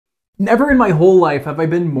Never in my whole life have I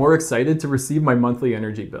been more excited to receive my monthly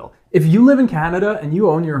energy bill. If you live in Canada and you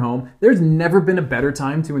own your home, there's never been a better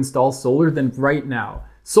time to install solar than right now.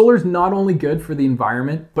 Solar's not only good for the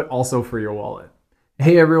environment, but also for your wallet.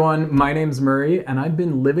 Hey everyone, my name's Murray and I've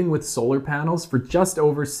been living with solar panels for just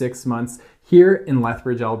over 6 months here in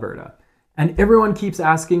Lethbridge, Alberta. And everyone keeps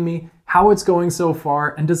asking me how it's going so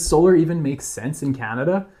far and does solar even make sense in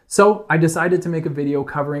Canada? So I decided to make a video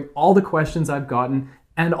covering all the questions I've gotten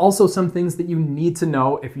and also some things that you need to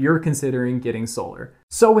know if you're considering getting solar.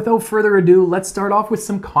 So without further ado, let's start off with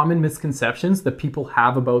some common misconceptions that people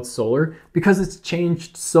have about solar because it's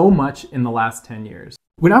changed so much in the last 10 years.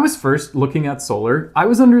 When I was first looking at solar, I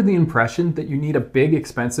was under the impression that you need a big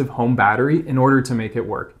expensive home battery in order to make it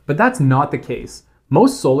work, but that's not the case.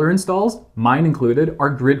 Most solar installs, mine included, are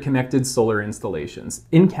grid-connected solar installations.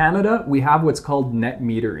 In Canada, we have what's called net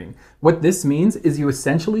metering. What this means is you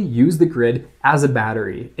essentially use the grid as a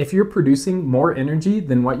battery. If you're producing more energy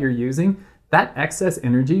than what you're using, that excess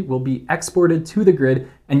energy will be exported to the grid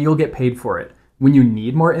and you'll get paid for it. When you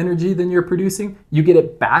need more energy than you're producing, you get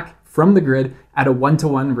it back from the grid at a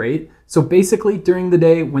 1-to-1 rate. So basically, during the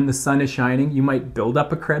day when the sun is shining, you might build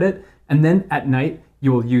up a credit, and then at night,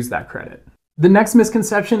 you will use that credit. The next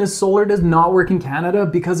misconception is solar does not work in Canada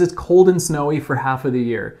because it's cold and snowy for half of the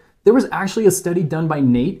year. There was actually a study done by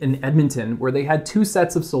NAIT in Edmonton where they had 2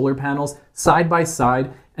 sets of solar panels side by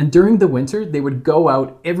side, and during the winter they would go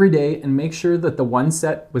out every day and make sure that the one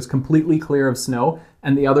set was completely clear of snow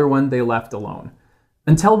and the other one they left alone.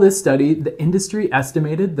 Until this study, the industry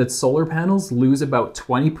estimated that solar panels lose about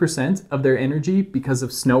 20% of their energy because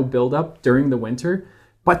of snow buildup during the winter,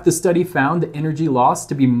 but the study found the energy loss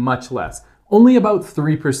to be much less. Only about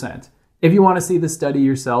 3%. If you want to see the study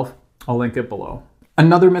yourself, I'll link it below.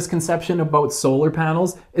 Another misconception about solar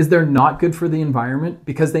panels is they're not good for the environment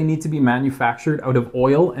because they need to be manufactured out of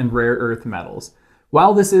oil and rare earth metals.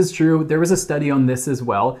 While this is true, there was a study on this as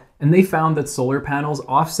well, and they found that solar panels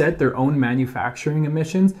offset their own manufacturing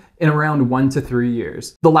emissions in around 1 to 3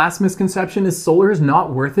 years. The last misconception is solar is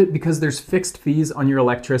not worth it because there's fixed fees on your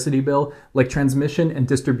electricity bill, like transmission and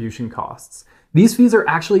distribution costs. These fees are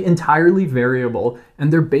actually entirely variable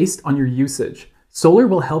and they're based on your usage. Solar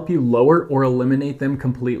will help you lower or eliminate them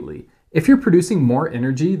completely. If you're producing more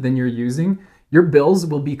energy than you're using, your bills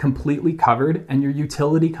will be completely covered and your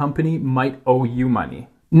utility company might owe you money.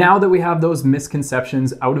 Now that we have those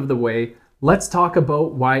misconceptions out of the way, let's talk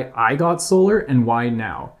about why I got solar and why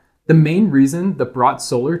now. The main reason that brought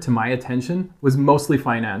solar to my attention was mostly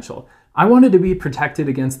financial. I wanted to be protected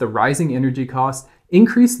against the rising energy costs,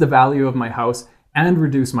 increase the value of my house, and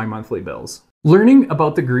reduce my monthly bills. Learning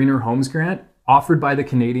about the Greener Homes Grant offered by the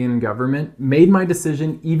Canadian government made my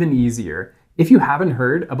decision even easier. If you haven't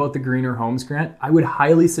heard about the Greener Homes Grant, I would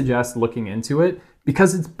highly suggest looking into it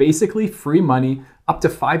because it's basically free money up to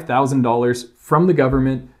 $5,000 from the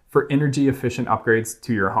government for energy efficient upgrades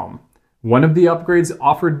to your home. One of the upgrades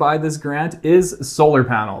offered by this grant is solar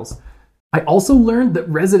panels. I also learned that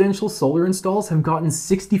residential solar installs have gotten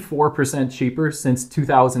 64% cheaper since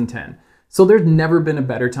 2010, so there's never been a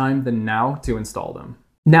better time than now to install them.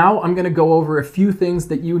 Now I'm going to go over a few things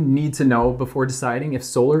that you need to know before deciding if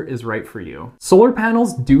solar is right for you. Solar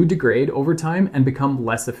panels do degrade over time and become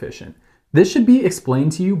less efficient. This should be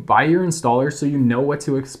explained to you by your installer so you know what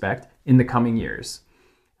to expect in the coming years.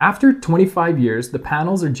 After 25 years, the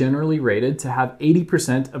panels are generally rated to have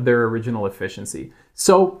 80% of their original efficiency.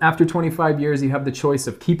 So after 25 years, you have the choice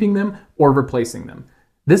of keeping them or replacing them.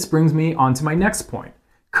 This brings me on to my next point.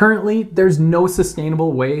 Currently, there's no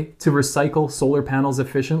sustainable way to recycle solar panels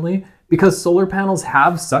efficiently because solar panels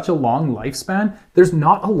have such a long lifespan. There's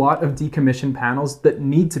not a lot of decommissioned panels that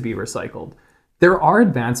need to be recycled. There are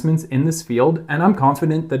advancements in this field, and I'm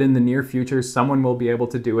confident that in the near future, someone will be able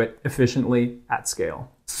to do it efficiently at scale.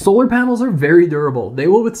 Solar panels are very durable. They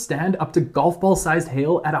will withstand up to golf ball sized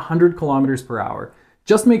hail at 100 kilometers per hour.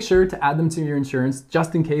 Just make sure to add them to your insurance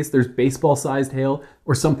just in case there's baseball sized hail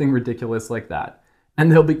or something ridiculous like that.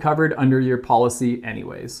 And they'll be covered under your policy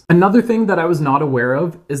anyways. Another thing that I was not aware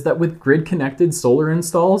of is that with grid connected solar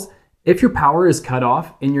installs, if your power is cut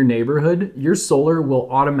off in your neighborhood, your solar will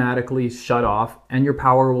automatically shut off and your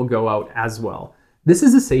power will go out as well. This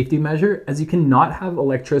is a safety measure as you cannot have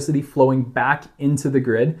electricity flowing back into the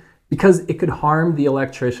grid because it could harm the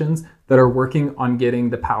electricians that are working on getting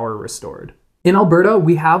the power restored. In Alberta,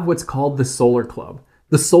 we have what's called the Solar Club.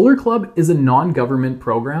 The Solar Club is a non-government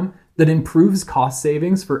program that improves cost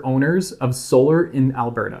savings for owners of solar in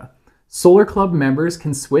Alberta. Solar Club members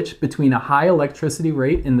can switch between a high electricity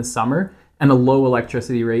rate in the summer and a low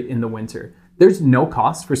electricity rate in the winter. There's no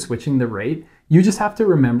cost for switching the rate. You just have to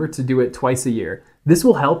remember to do it twice a year. This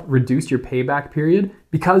will help reduce your payback period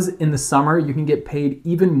because in the summer you can get paid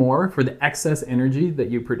even more for the excess energy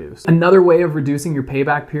that you produce. Another way of reducing your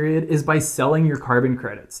payback period is by selling your carbon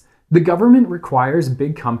credits. The government requires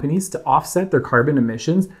big companies to offset their carbon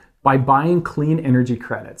emissions by buying clean energy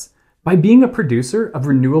credits. By being a producer of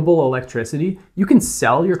renewable electricity, you can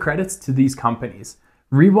sell your credits to these companies.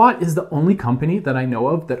 REWatt is the only company that I know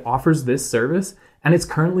of that offers this service, and it's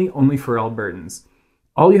currently only for Albertans.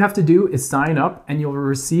 All you have to do is sign up and you'll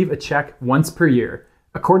receive a check once per year.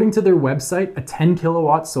 According to their website, a 10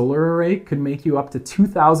 kilowatt solar array could make you up to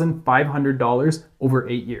 $2,500 over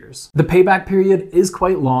 8 years. The payback period is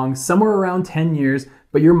quite long, somewhere around 10 years,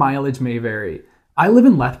 but your mileage may vary. I live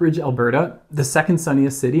in Lethbridge, Alberta, the second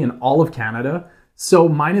sunniest city in all of Canada, so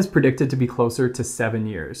mine is predicted to be closer to 7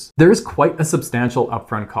 years. There is quite a substantial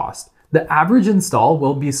upfront cost. The average install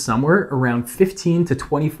will be somewhere around $15,000 to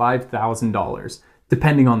 $25,000.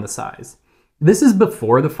 Depending on the size. This is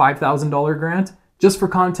before the $5,000 grant. Just for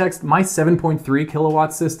context, my 7.3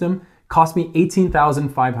 kilowatt system cost me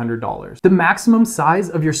 $18,500. The maximum size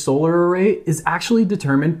of your solar array is actually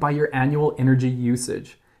determined by your annual energy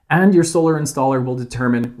usage, and your solar installer will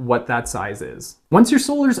determine what that size is. Once your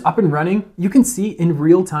solar's up and running, you can see in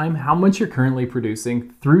real time how much you're currently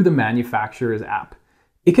producing through the manufacturer's app.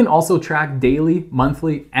 It can also track daily,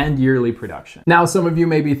 monthly, and yearly production. Now, some of you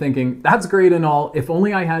may be thinking, that's great and all, if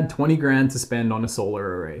only I had 20 grand to spend on a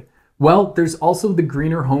solar array. Well, there's also the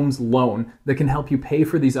Greener Homes loan that can help you pay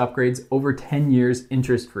for these upgrades over 10 years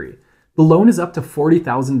interest-free. The loan is up to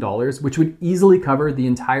 $40,000, which would easily cover the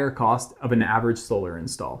entire cost of an average solar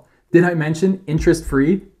install. Did I mention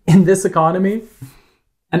interest-free in this economy?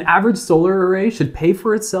 An average solar array should pay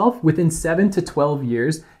for itself within 7 to 12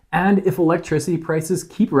 years, and if electricity prices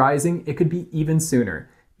keep rising, it could be even sooner.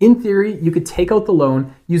 In theory, you could take out the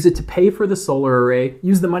loan, use it to pay for the solar array,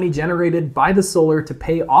 use the money generated by the solar to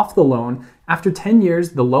pay off the loan. After 10 years,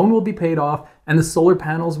 the loan will be paid off and the solar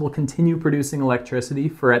panels will continue producing electricity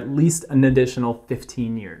for at least an additional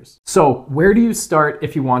 15 years. So, where do you start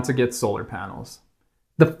if you want to get solar panels?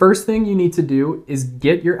 The first thing you need to do is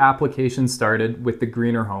get your application started with the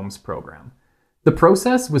Greener Homes program. The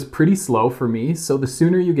process was pretty slow for me, so the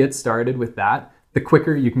sooner you get started with that, the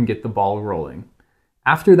quicker you can get the ball rolling.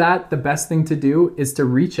 After that, the best thing to do is to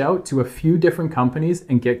reach out to a few different companies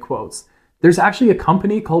and get quotes. There's actually a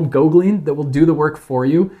company called GoGlean that will do the work for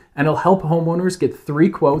you, and it'll help homeowners get 3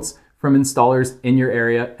 quotes from installers in your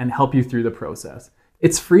area and help you through the process.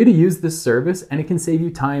 It's free to use this service and it can save you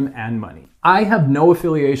time and money. I have no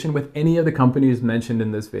affiliation with any of the companies mentioned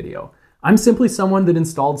in this video. I'm simply someone that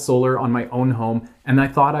installed solar on my own home, and I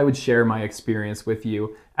thought I would share my experience with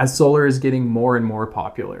you as solar is getting more and more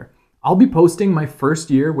popular. I'll be posting my first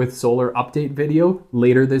year with solar update video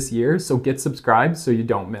later this year, so get subscribed so you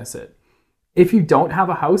don't miss it. If you don't have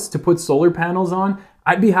a house to put solar panels on,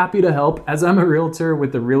 I'd be happy to help as I'm a realtor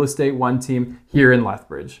with the Real Estate One team here in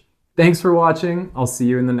Lethbridge. Thanks for watching. I'll see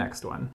you in the next one.